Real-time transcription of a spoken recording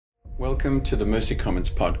Welcome to the Mercy Comments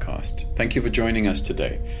podcast. Thank you for joining us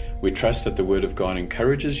today. We trust that the Word of God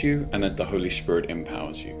encourages you and that the Holy Spirit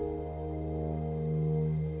empowers you.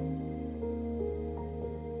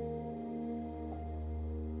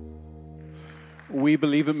 We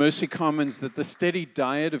believe at Mercy Commons that the steady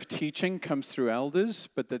diet of teaching comes through elders,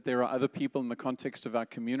 but that there are other people in the context of our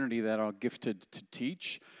community that are gifted to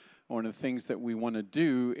teach. One of the things that we want to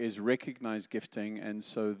do is recognize gifting, and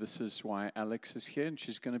so this is why Alex is here, and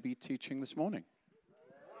she's going to be teaching this morning.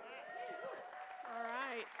 All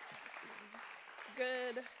right.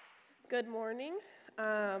 Good morning.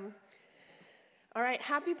 All right,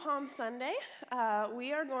 happy Palm Sunday.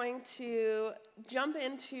 We are going to jump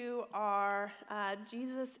into our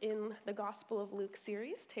Jesus in the Gospel of Luke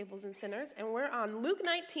series, Tables and Sinners, and we're on Luke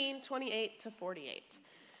 19, 28 to 48.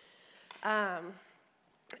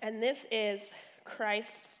 And this is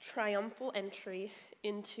Christ's triumphal entry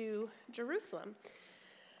into Jerusalem.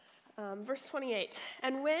 Verse 28,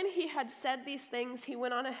 and when he had said these things, he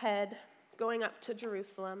went on ahead, going up to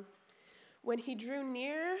Jerusalem. When he drew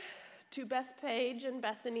near to Bethphage and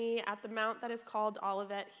Bethany at the mount that is called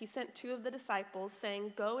Olivet, he sent two of the disciples,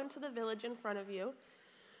 saying, go into the village in front of you,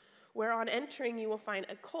 where on entering you will find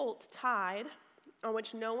a colt tied, on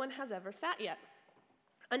which no one has ever sat yet.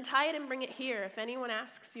 Untie it and bring it here. If anyone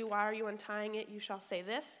asks you, why are you untying it, you shall say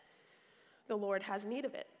this, the Lord has need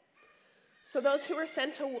of it. So those who were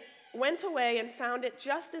sent went away and found it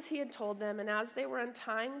just as he had told them. And as they were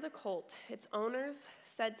untying the colt, its owners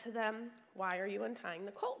said to them, why are you untying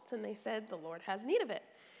the colt? And they said, the Lord has need of it.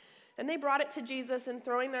 And they brought it to Jesus, and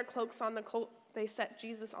throwing their cloaks on the colt, they set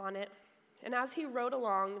Jesus on it. And as he rode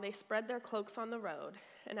along, they spread their cloaks on the road.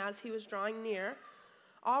 And as he was drawing near,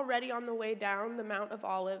 already on the way down the Mount of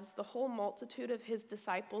Olives, the whole multitude of his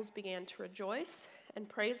disciples began to rejoice and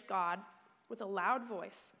praise God with a loud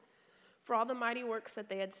voice for all the mighty works that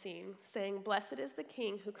they had seen, saying, blessed is the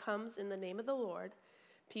King who comes in the name of the Lord,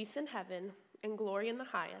 peace in heaven and glory in the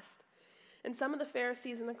highest. And some of the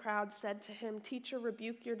Pharisees in the crowd said to him, teacher,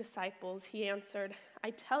 rebuke your disciples. He answered,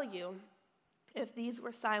 I tell you, if these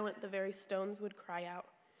were silent, the very stones would cry out.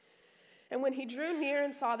 And when he drew near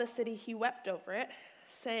and saw the city, he wept over it,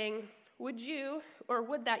 saying, would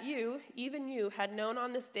that you, even you, had known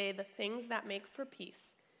on this day the things that make for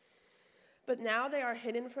peace. But now they are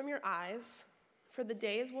hidden from your eyes, for the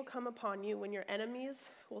days will come upon you when your enemies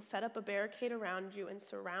will set up a barricade around you and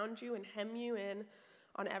surround you and hem you in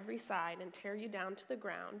on every side and tear you down to the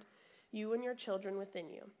ground, you and your children within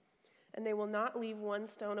you. And they will not leave one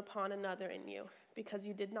stone upon another in you, because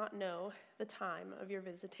you did not know the time of your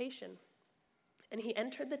visitation. And he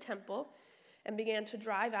entered the temple and began to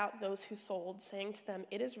drive out those who sold, saying to them,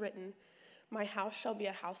 it is written, my house shall be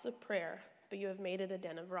a house of prayer, but you have made it a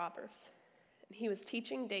den of robbers. And he was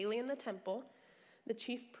teaching daily in the temple. The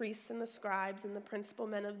chief priests and the scribes and the principal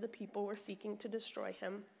men of the people were seeking to destroy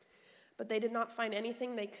him, but they did not find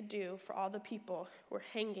anything they could do, for all the people were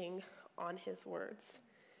hanging on his words.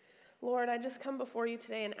 Lord, I just come before you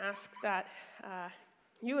today and ask that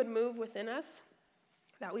you would move within us,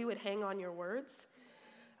 that we would hang on your words,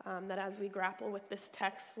 that as we grapple with this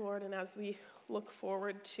text, Lord, and as we look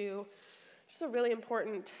forward to just a really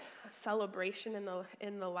important celebration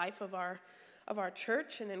in the life of our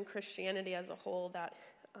church and in Christianity as a whole, that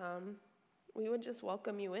we would just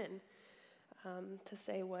welcome you in to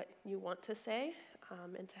say what you want to say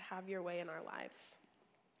and to have your way in our lives.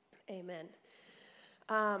 Amen.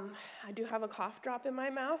 I do have a cough drop in my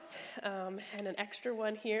mouth and an extra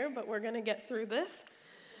one here, but we're going to get through this.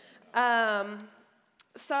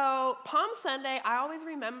 So Palm Sunday, I always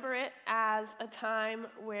remember it as a time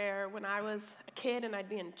where when I was a kid and I'd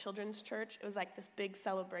be in children's church, it was like this big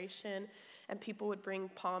celebration and people would bring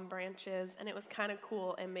palm branches, and it was kind of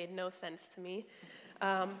cool and made no sense to me.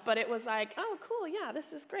 But it was like, oh, cool, yeah,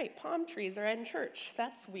 this is great. Palm trees are in church.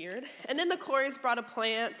 That's weird. And then the Coreys brought a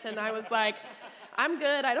plant, and I was like, I'm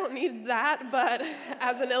good. I don't need that, but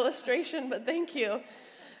as an illustration, but thank you.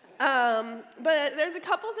 But there's a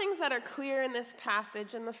couple things that are clear in this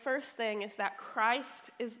passage, and the first thing is that Christ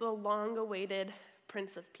is the long-awaited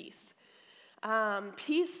Prince of Peace.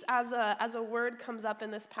 Peace as a word comes up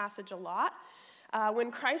in this passage a lot.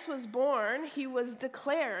 When Christ was born, he was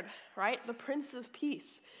declared, right, the Prince of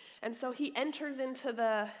Peace. And so he enters into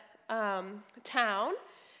the town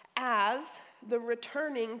as the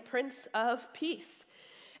returning Prince of Peace.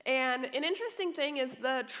 And an interesting thing is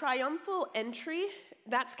the triumphal entry.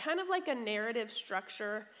 That's kind of like a narrative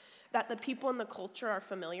structure that the people in the culture are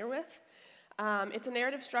familiar with. It's a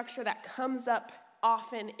narrative structure that comes up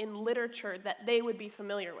often in literature that they would be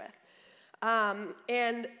familiar with.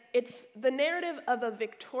 And it's the narrative of a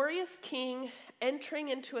victorious king entering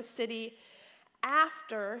into a city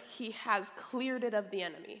after he has cleared it of the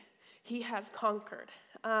enemy. He has conquered.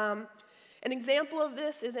 An example of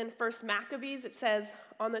this is in 1 Maccabees. It says,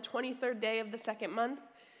 on the 23rd day of the second month,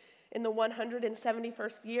 in the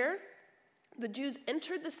 171st year, the Jews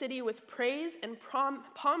entered the city with praise and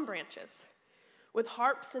palm branches, with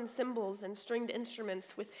harps and cymbals and stringed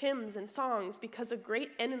instruments, with hymns and songs, because a great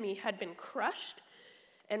enemy had been crushed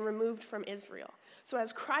and removed from Israel. So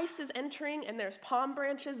as Christ is entering and there's palm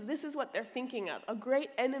branches, this is what they're thinking of. A great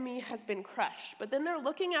enemy has been crushed. But then they're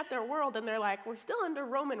looking at their world and they're like, we're still under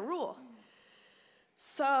Roman rule.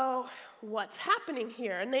 So what's happening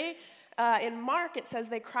here? And they, in Mark, it says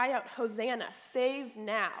they cry out, Hosanna, save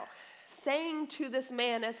now, saying to this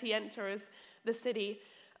man as he enters the city,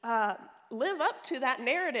 live up to that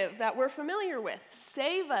narrative that we're familiar with.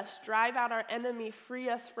 Save us, drive out our enemy, free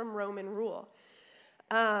us from Roman rule.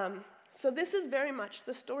 So this is very much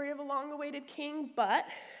the story of a long-awaited king, but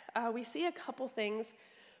we see a couple things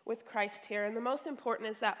with Christ here. And the most important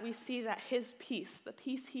is that we see that his peace, the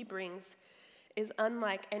peace he brings, is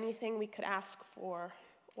unlike anything we could ask for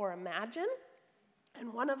or imagine.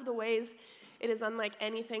 And one of the ways it is unlike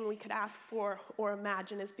anything we could ask for or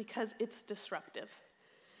imagine is because it's disruptive.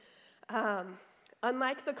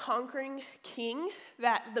 Unlike the conquering king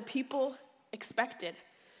that the people expected,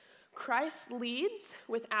 Christ leads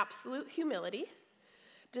with absolute humility,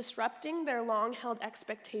 disrupting their long-held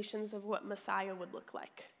expectations of what Messiah would look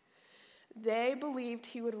like. They believed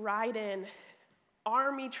he would ride in,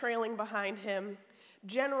 army trailing behind him,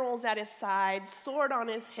 generals at his side, sword on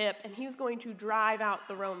his hip, and he was going to drive out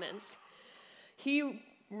the Romans. He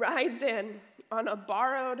rides in on a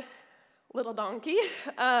borrowed little donkey,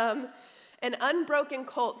 an unbroken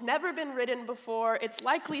colt, never been ridden before. It's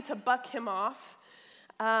likely to buck him off.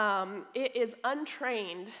 It is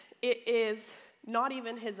untrained. It is not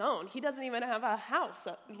even his own. He doesn't even have a house,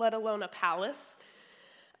 let alone a palace.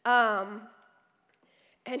 And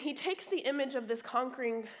he takes the image of this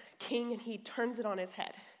conquering king and he turns it on his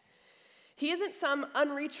head. He isn't some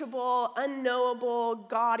unreachable, unknowable,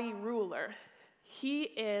 gaudy ruler. He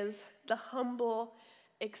is the humble,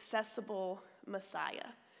 accessible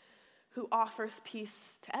Messiah who offers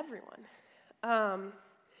peace to everyone.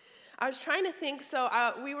 I was trying to think, so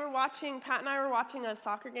Pat and I were watching a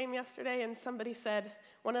soccer game yesterday, and somebody said,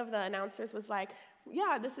 one of the announcers was like,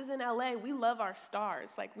 yeah, this is in LA, we love our stars.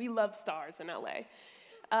 Like, we love stars in LA.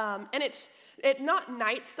 And it's not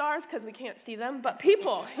night stars, because we can't see them, but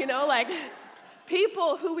people, like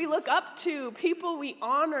people who we look up to, people we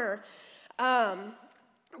honor.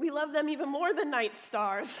 We love them even more than night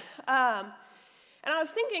stars. And I was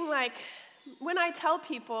thinking, like, when I tell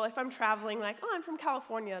people, if I'm traveling, like, oh, I'm from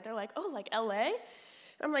California, they're like, oh, like LA?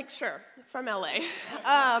 I'm like, sure, from LA.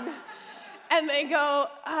 And they go,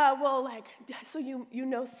 well, like, so you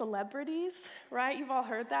know celebrities, right? You've all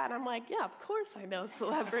heard that? And I'm like, yeah, of course I know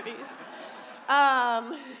celebrities.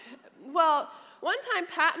 Well, one time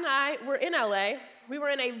Pat and I were in LA. We were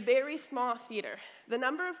in a very small theater. The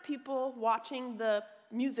number of people watching the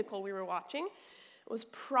musical we were watching was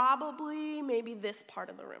probably maybe this part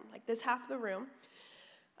of the room, like this half of the room.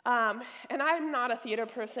 And I'm not a theater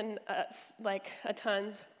person, like a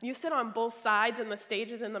ton. You sit on both sides and the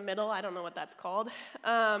stage is in the middle. I don't know what that's called.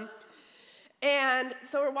 And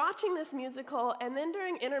so we're watching this musical, and then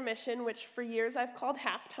during intermission, which for years I've called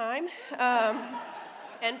halftime,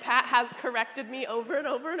 and Pat has corrected me over and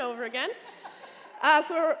over and over again.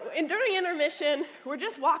 During intermission, we're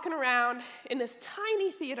just walking around in this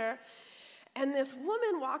tiny theater, and this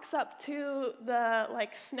woman walks up to the,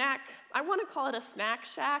 snack, I want to call it a snack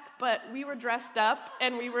shack, but we were dressed up,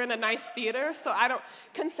 and we were in a nice theater, so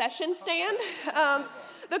concession stand,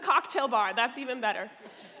 the cocktail bar, that's even better.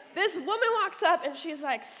 This woman walks up, and she's,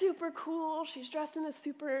 super cool. She's dressed in this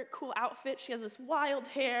super cool outfit. She has this wild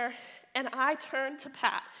hair, and I turn to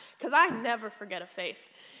Pat, because I never forget a face,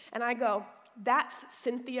 and I go, that's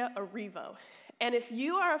Cynthia Erivo. And if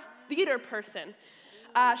you are a theater person,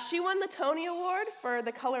 she won the Tony Award for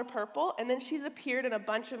The Color Purple, and then she's appeared in a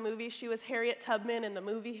bunch of movies. She was Harriet Tubman in the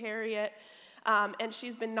movie Harriet, and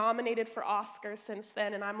she's been nominated for Oscars since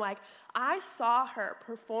then. And I'm like, I saw her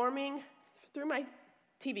performing through my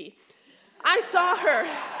TV. I saw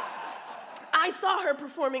her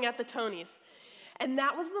performing at the Tonys. And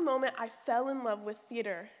that was the moment I fell in love with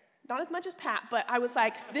theater. Not as much as Pat, but I was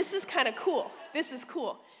like, this is kind of cool. This is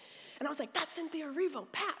cool. And I was like, that's Cynthia Erivo,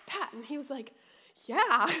 Pat. And he was like,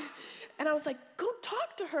 yeah. And I was like, go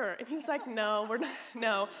talk to her. And he was like, no.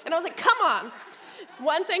 And I was like, come on.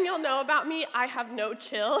 One thing you'll know about me, I have no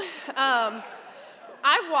chill.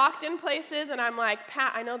 I've walked in places and I'm like,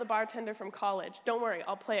 Pat, I know the bartender from college. Don't worry,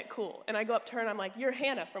 I'll play it cool. And I go up to her and I'm like, you're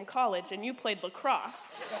Hannah from college and you played lacrosse.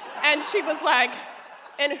 And she was like,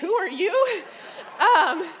 and who are you?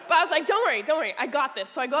 But I was like, don't worry, I got this.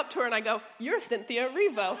 So I go up to her and I go, you're Cynthia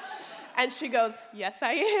Erivo. And she goes, yes,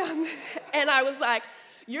 I am. And I was like,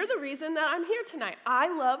 you're the reason that I'm here tonight.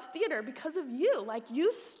 I love theater because of you. Like,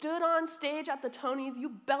 you stood on stage at the Tonys,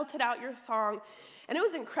 you belted out your song, and it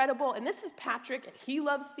was incredible. And this is Patrick, and he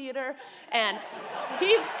loves theater, and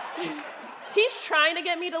he's trying to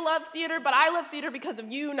get me to love theater, but I love theater because of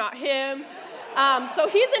you, not him. So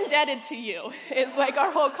he's indebted to you, is like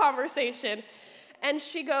our whole conversation. And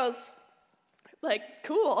she goes, like,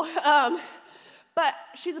 cool. But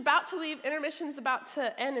she's about to leave, intermission's about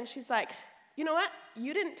to end, and she's like, you know what?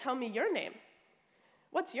 You didn't tell me your name.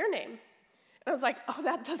 What's your name? And I was like, oh,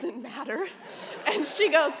 that doesn't matter. And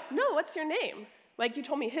she goes, no, what's your name? Like, you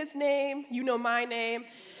told me his name, you know my name.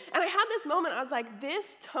 And I had this moment, I was like,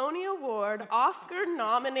 this Tony Award,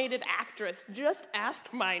 Oscar-nominated actress just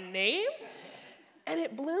asked my name? And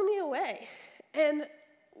it blew me away. And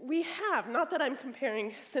we have, not that I'm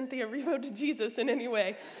comparing Cynthia Erivo to Jesus in any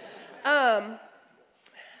way,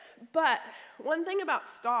 but one thing about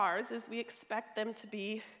stars is we expect them to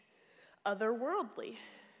be otherworldly.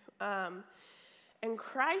 And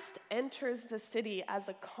Christ enters the city as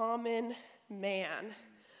a common man,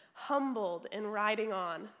 humbled and riding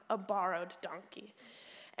on a borrowed donkey.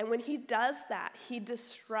 And when he does that, he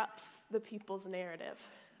disrupts the people's narrative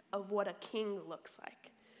of what a king looks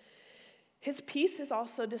like. His peace is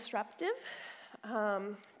also disruptive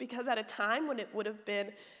because at a time when it would have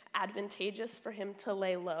been advantageous for him to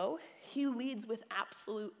lay low, he leads with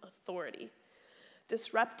absolute authority,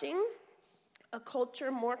 disrupting a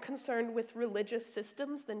culture more concerned with religious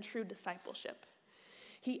systems than true discipleship.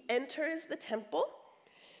 He enters the temple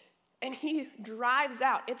and he drives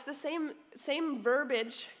out. It's the same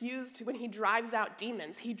verbiage used when he drives out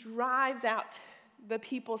demons. He drives out the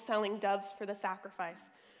people selling doves for the sacrifice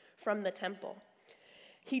from the temple.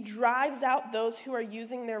 He drives out those who are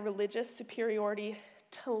using their religious superiority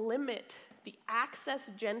to limit the access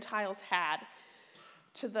Gentiles had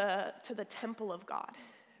to the temple of God.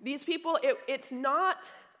 These people, it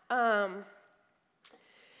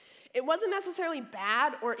wasn't necessarily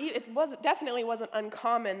bad, or definitely wasn't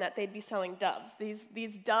uncommon that they'd be selling doves.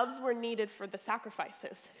 These doves were needed for the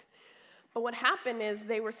sacrifices. But what happened is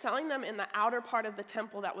they were selling them in the outer part of the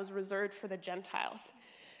temple that was reserved for the Gentiles.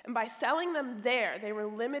 And by selling them there, they were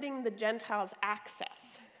limiting the Gentiles'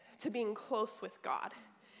 access to being close with God.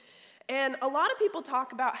 And a lot of people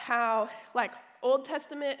talk about how, like, Old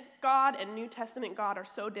Testament God and New Testament God are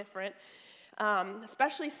so different.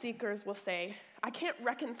 Especially seekers will say, I can't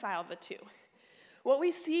reconcile the two. What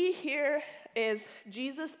we see here is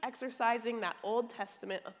Jesus exercising that Old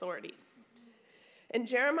Testament authority. In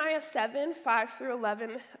Jeremiah 7, 5 through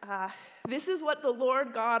 11, this is what the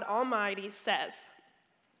Lord God Almighty says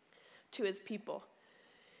to his people.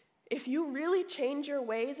 If you really change your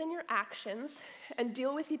ways and your actions and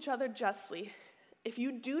deal with each other justly, if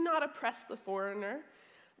you do not oppress the foreigner,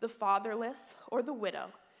 the fatherless, or the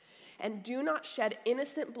widow, and do not shed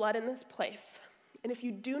innocent blood in this place, and if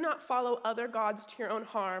you do not follow other gods to your own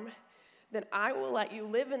harm, then I will let you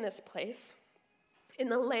live in this place, in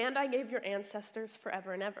the land I gave your ancestors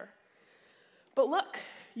forever and ever. But look,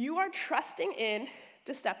 you are trusting in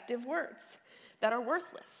deceptive words that are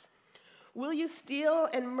worthless. Will you steal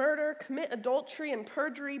and murder, commit adultery and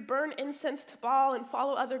perjury, burn incense to Baal, and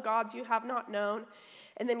follow other gods you have not known,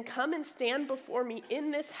 and then come and stand before me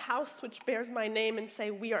in this house which bears my name and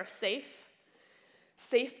say, we are safe?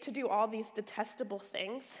 Safe to do all these detestable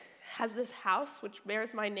things? Has this house which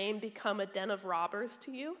bears my name become a den of robbers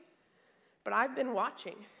to you? But I've been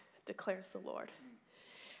watching, declares the Lord.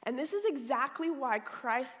 And this is exactly why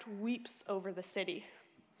Christ weeps over the city.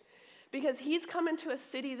 Because he's come into a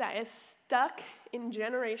city that is stuck in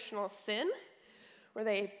generational sin, where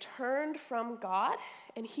they turned from God,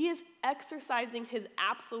 and he is exercising his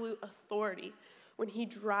absolute authority when he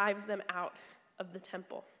drives them out of the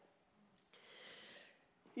temple.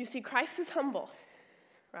 You see, Christ is humble,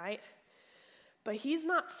 right? But he's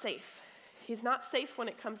not safe. He's not safe when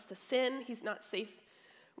it comes to sin. He's not safe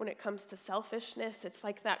when it comes to selfishness. It's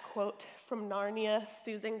like that quote from Narnia.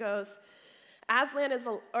 Susan goes, Aslan is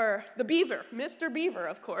the beaver, Mr. Beaver,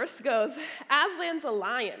 of course, goes, Aslan's a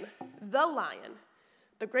lion,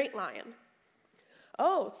 the great lion.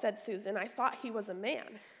 Oh, said Susan, I thought he was a man.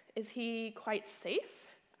 Is he quite safe?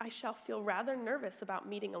 I shall feel rather nervous about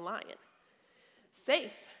meeting a lion.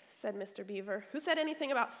 Safe, said Mr. Beaver. Who said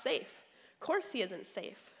anything about safe? Of course he isn't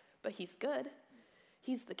safe, but he's good.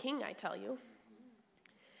 He's the king, I tell you.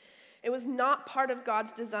 It was not part of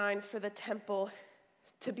God's design for the temple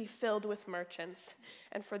to be filled with merchants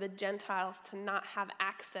and for the Gentiles to not have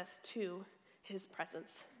access to his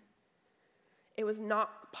presence. It was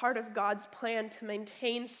not part of God's plan to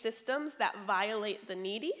maintain systems that violate the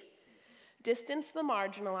needy, distance the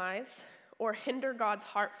marginalized, or hinder God's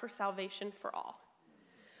heart for salvation for all.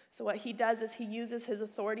 So what he does is he uses his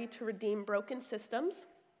authority to redeem broken systems,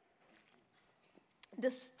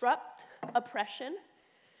 disrupt oppression,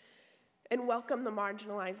 and welcome the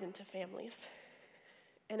marginalized into families.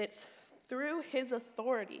 And it's through his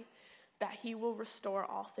authority that he will restore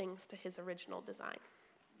all things to his original design.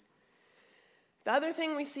 The other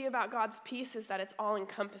thing we see about God's peace is that it's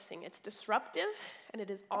all-encompassing. It's disruptive, and it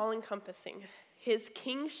is all-encompassing. His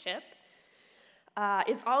kingship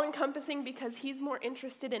is all-encompassing because he's more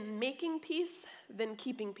interested in making peace than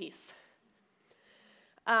keeping peace.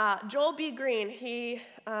 Joel B. Green,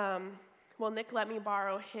 Nick let me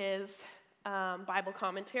borrow his Bible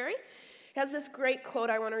commentary. He has this great quote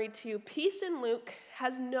I want to read to you. Peace in Luke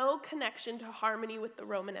has no connection to harmony with the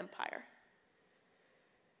Roman Empire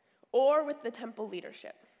or with the temple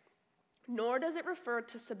leadership, nor does it refer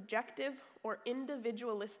to subjective or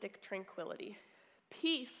individualistic tranquility.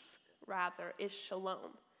 Peace, rather, is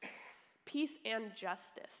shalom, peace and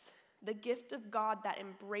justice, the gift of God that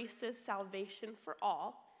embraces salvation for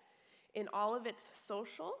all in all of its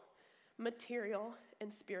social, material,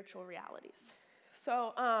 and spiritual realities.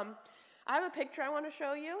 So I have a picture I want to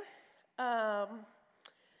show you.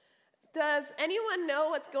 Does anyone know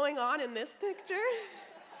what's going on in this picture?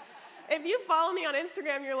 If you follow me on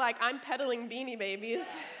Instagram, you're like, I'm peddling Beanie Babies.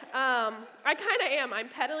 I kind of am. I'm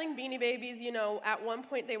peddling Beanie Babies. You know, at one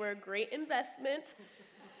point they were a great investment.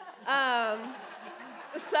 So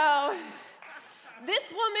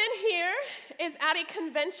this woman here is at a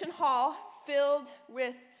convention hall filled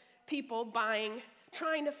with people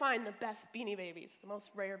trying to find the best Beanie Babies, the most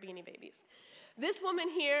rare Beanie Babies. This woman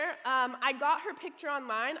here, I got her picture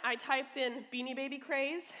online. I typed in Beanie Baby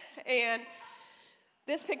craze, and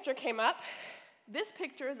this picture came up. This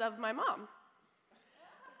picture is of my mom.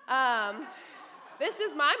 This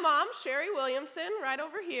is my mom, Sherry Williamson, right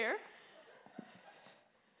over here,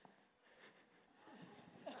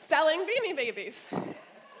 selling Beanie Babies.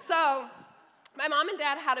 So my mom and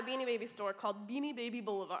dad had a Beanie Baby store called Beanie Baby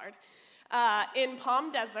Boulevard in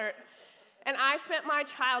Palm Desert, and I spent my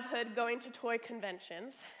childhood going to toy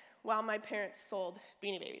conventions while my parents sold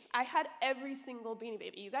Beanie Babies. I had every single Beanie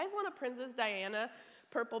Baby. You guys want a Princess Diana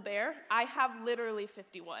purple bear? I have literally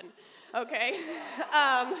 51, okay?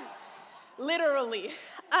 Literally.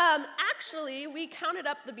 Actually, we counted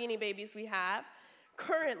up the Beanie Babies we have.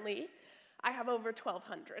 Currently, I have over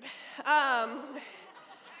 1,200.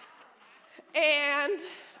 And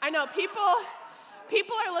I know people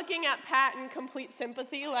are looking at Pat in complete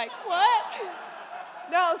sympathy, like, what?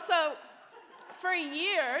 No, so for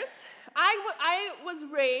years, I was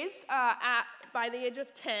raised by the age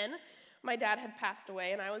of 10. My dad had passed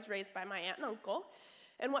away, and I was raised by my aunt and uncle.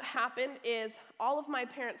 And what happened is all of my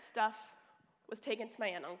parents' stuff was taken to my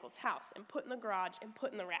aunt and uncle's house and put in the garage and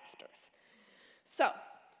put in the rafters. So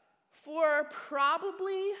for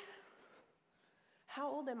probably, how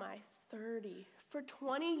old am I? 30. For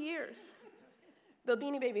 20 years, the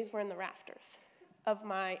Beanie Babies were in the rafters of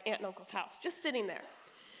my aunt and uncle's house, just sitting there.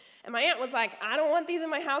 And my aunt was like, I don't want these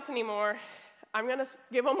in my house anymore. I'm going to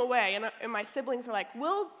give them away. And my siblings are like,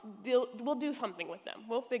 we'll do something with them.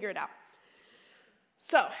 We'll figure it out.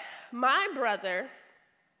 So my brother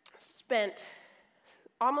spent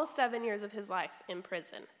almost 7 years of his life in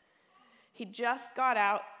prison. He just got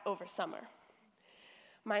out over summer.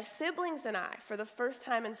 My siblings and I, for the first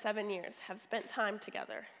time in 7 years, have spent time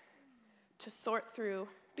together to sort through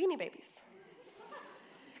Beanie Babies.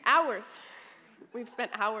 Hours. We've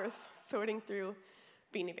spent hours sorting through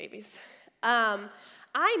Beanie Babies.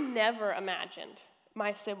 I never imagined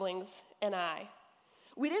my siblings and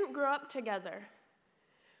we didn't grow up together.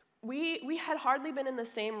 We had hardly been in the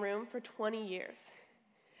same room for 20 years.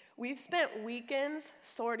 We've spent weekends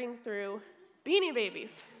sorting through Beanie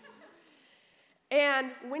Babies.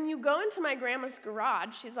 And when you go into my grandma's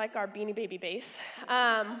garage, she's like our Beanie Baby base.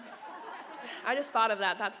 I just thought of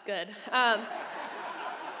that. That's good.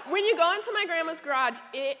 When you go into my grandma's garage,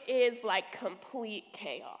 it is like complete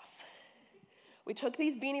chaos. We took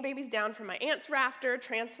these Beanie Babies down from my aunt's rafter,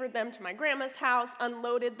 transferred them to my grandma's house,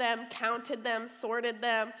 unloaded them, counted them, sorted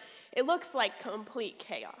them. It looks like complete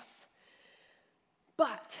chaos.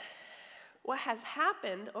 But what has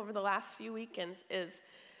happened over the last few weekends is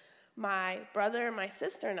my brother, my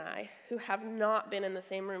sister, and I, who have not been in the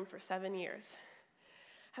same room for 7 years,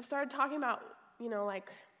 have started talking about, like,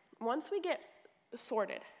 once we get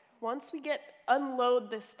sorted, once we unload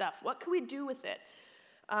this stuff, what can we do with it?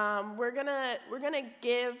 We're gonna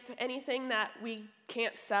give anything that we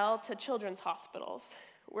can't sell to children's hospitals.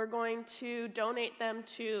 We're going to donate them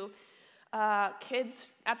to kids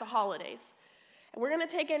at the holidays. We're going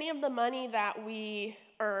to take any of the money that we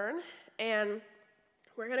earn, and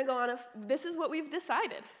we're going to go on this is what we've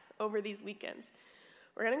decided over these weekends.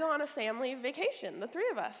 We're going to go on a family vacation, the three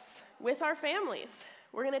of us, with our families.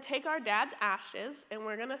 We're going to take our dad's ashes, and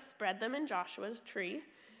we're going to spread them in Joshua's tree,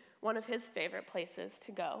 one of his favorite places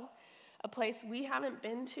to go, a place we haven't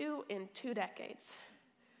been to in 2 decades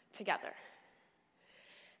together.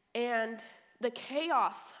 And the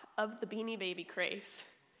chaos of the Beanie Baby craze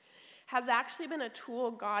has actually been a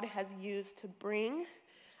tool God has used to bring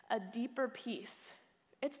a deeper peace.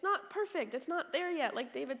 It's not perfect. It's not there yet.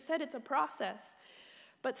 Like David said, it's a process.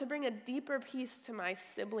 But to bring a deeper peace to my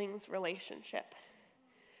siblings' relationship,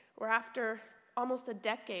 where after almost a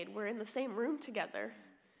decade, we're in the same room together,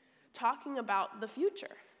 talking about the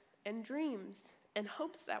future and dreams and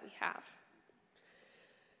hopes that we have.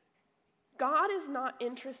 God is not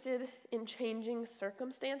interested in changing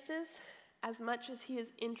circumstances as much as he is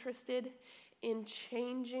interested in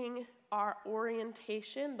changing our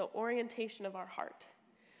orientation, the orientation of our heart.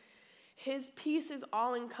 His peace is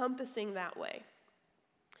all-encompassing that way.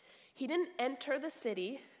 He didn't enter the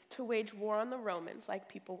city to wage war on the Romans like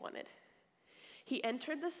people wanted. He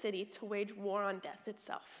entered the city to wage war on death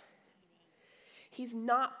itself. He's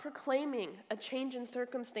not proclaiming a change in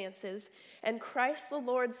circumstances, and Christ the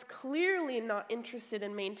Lord's clearly not interested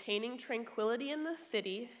in maintaining tranquility in the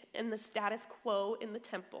city and the status quo in the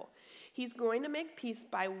temple. He's going to make peace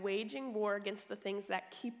by waging war against the things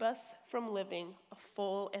that keep us from living a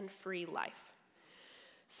full and free life.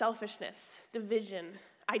 Selfishness, division,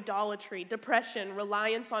 idolatry, depression,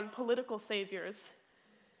 reliance on political saviors.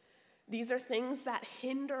 These are things that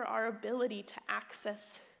hinder our ability to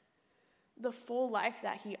access the full life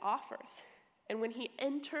that he offers. And when he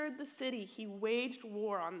entered the city, he waged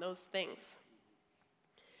war on those things.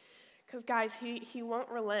 Because guys, he won't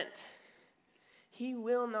relent. He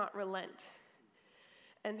will not relent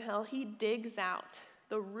until he digs out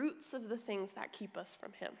the roots of the things that keep us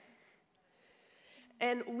from him.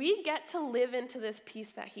 And we get to live into this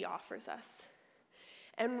peace that he offers us.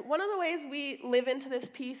 And one of the ways we live into this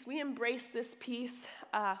peace, we embrace this peace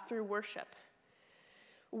through worship.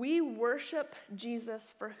 We worship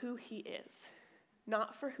Jesus for who he is,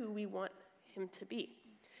 not for who we want him to be.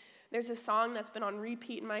 There's a song that's been on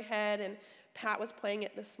repeat in my head, and Pat was playing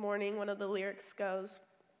it this morning. One of the lyrics goes,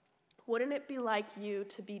 "Wouldn't it be like you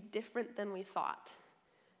to be different than we thought,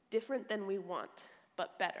 different than we want,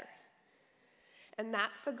 but better?" And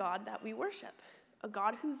that's the God that we worship, a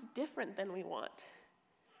God who's different than we want,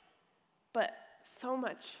 but so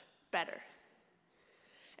much better.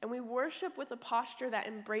 And we worship with a posture that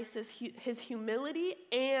embraces his humility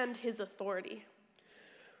and his authority.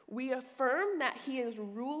 We affirm that he is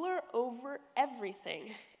ruler over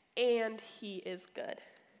everything, and he is good.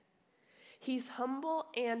 He's humble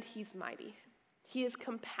and he's mighty. He is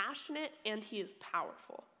compassionate and he is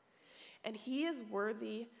powerful. And he is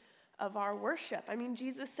worthy of our worship. I mean,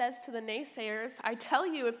 Jesus says to the naysayers, "I tell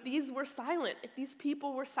you, if these were silent, if these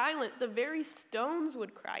people were silent, the very stones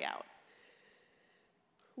would cry out."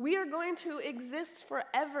 We are going to exist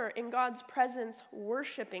forever in God's presence,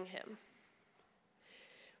 worshiping him.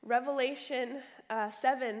 Revelation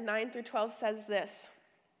 7, 9 through 12 says this,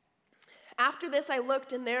 "After this I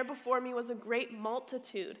looked, and there before me was a great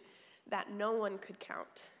multitude that no one could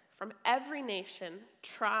count, from every nation,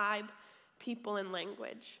 tribe, people, and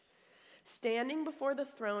language, standing before the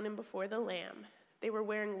throne and before the Lamb. They were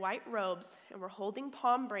wearing white robes and were holding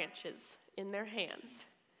palm branches in their hands.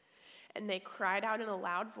 And they cried out in a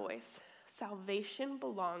loud voice, 'Salvation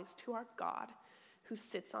belongs to our God who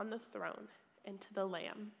sits on the throne and to the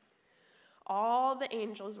Lamb.' All the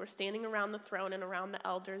angels were standing around the throne and around the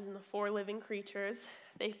elders and the 4 living creatures.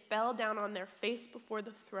 They fell down on their face before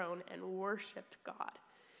the throne and worshiped God,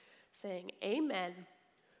 saying, 'Amen.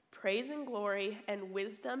 Praise and glory and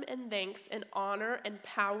wisdom and thanks and honor and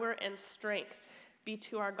power and strength be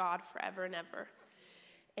to our God forever and ever.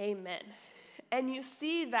 Amen.'" And you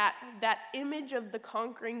see that image of the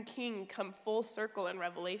conquering king come full circle in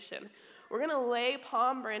Revelation. We're going to lay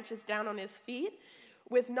palm branches down on his feet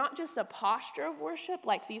with not just a posture of worship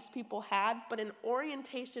like these people had, but an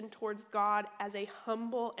orientation towards God as a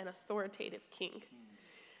humble and authoritative king.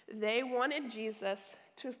 They wanted Jesus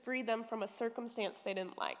to free them from a circumstance they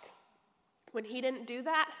didn't like. When he didn't do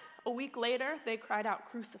that, a week later, they cried out,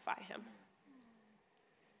 "Crucify him."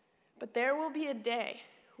 But there will be a day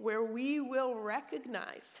where we will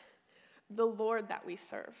recognize the Lord that we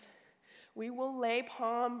serve. We will lay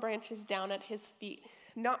palm branches down at his feet,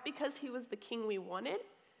 not because he was the king we wanted,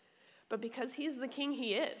 but because he's the king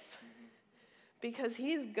he is. Because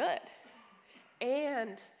he's good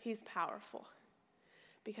and he's powerful.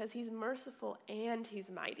 Because he's merciful and he's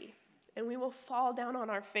mighty. And we will fall down on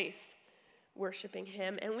our face worshiping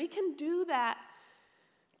him. And we can do that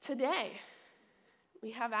today.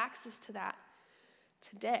 We have access to that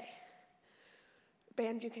today.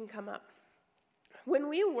 Band, you can come up. When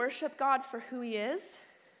we worship God for who he is,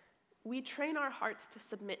 we train our hearts to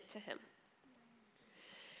submit to him.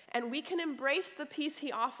 And we can embrace the peace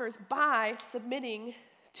he offers by submitting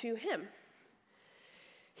to him.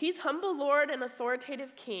 He's humble Lord and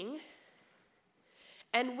authoritative King.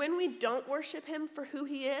 And when we don't worship him for who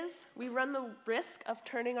he is, we run the risk of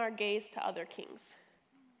turning our gaze to other kings.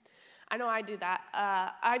 I know I do that.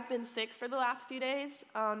 I've been sick for the last few days.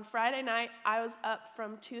 On Friday night, I was up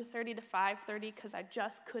from 2:30 to 5:30 because I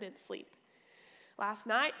just couldn't sleep. Last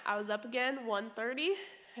night, I was up again 1:30,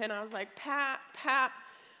 and I was like, Pat,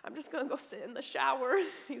 I'm just going to go sit in the shower.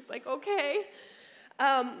 He's like, okay.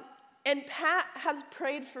 And Pat has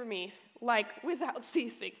prayed for me, like, without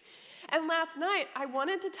ceasing. And last night, I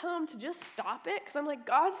wanted to tell him to just stop it, because I'm like,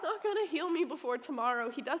 God's not going to heal me before tomorrow.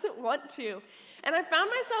 He doesn't want to. And I found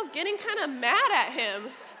myself getting kind of mad at him.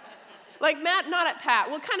 Like, mad, not at Pat.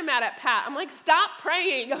 Well, kind of mad at Pat. I'm like, stop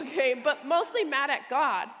praying, okay? But mostly mad at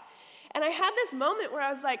God. And I had this moment where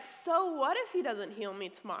I was like, so what if he doesn't heal me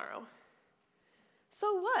tomorrow?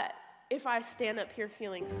 So what if I stand up here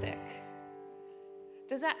feeling sick?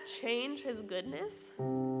 Does that change his goodness?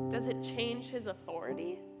 Does it change his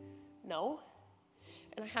authority? No.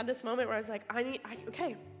 And I had this moment where I was like,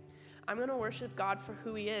 okay, I'm going to worship God for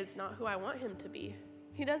who he is, not who I want him to be.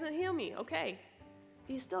 He doesn't heal me, okay.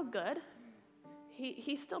 He's still good.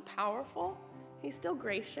 He's still powerful. He's still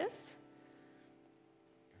gracious.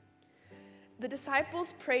 The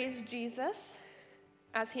disciples praised Jesus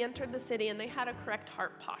as he entered the city, and they had a correct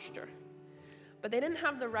heart posture. But they didn't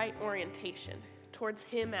have the right orientation towards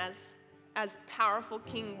him as powerful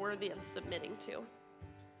king worthy of submitting to.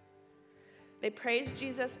 They praised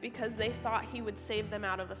Jesus because they thought he would save them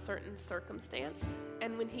out of a certain circumstance.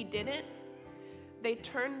 And when he didn't, they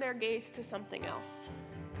turned their gaze to something else.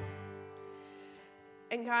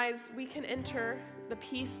 And guys, we can enter the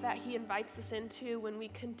peace that he invites us into when we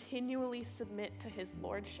continually submit to his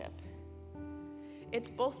lordship.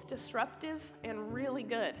 It's both disruptive and really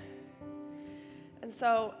good. And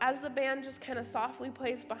so as the band just kind of softly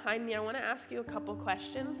plays behind me, I want to ask you a couple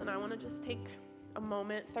questions, and I want to just take a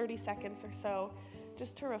moment, 30 seconds or so,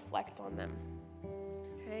 just to reflect on them.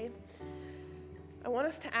 Okay? I want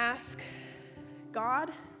us to ask,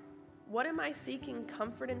 God, what am I seeking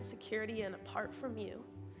comfort and security in apart from you?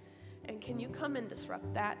 And can you come and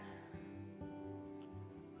disrupt that?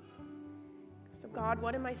 So God,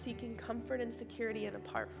 what am I seeking comfort and security in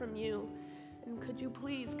apart from you? And could you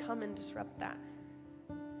please come and disrupt that?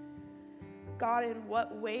 God, in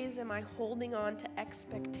what ways am I holding on to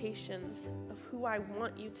expectations of who I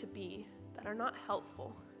want you to be that are not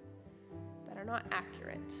helpful, that are not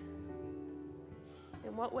accurate?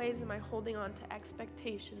 In what ways am I holding on to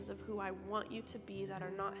expectations of who I want you to be that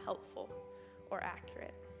are not helpful or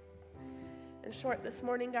accurate? In short, this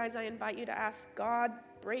morning, guys, I invite you to ask God,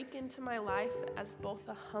 break into my life as both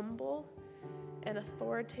a humble and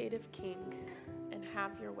authoritative king, and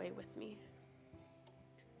have your way with me.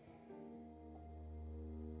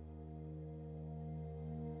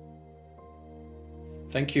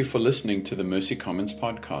 Thank you for listening to the Mercy Commons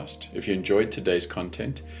podcast. If you enjoyed today's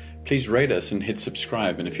content, please rate us and hit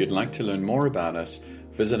subscribe. And if you'd like to learn more about us,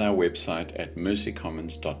 visit our website at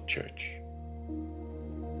mercycommons.church.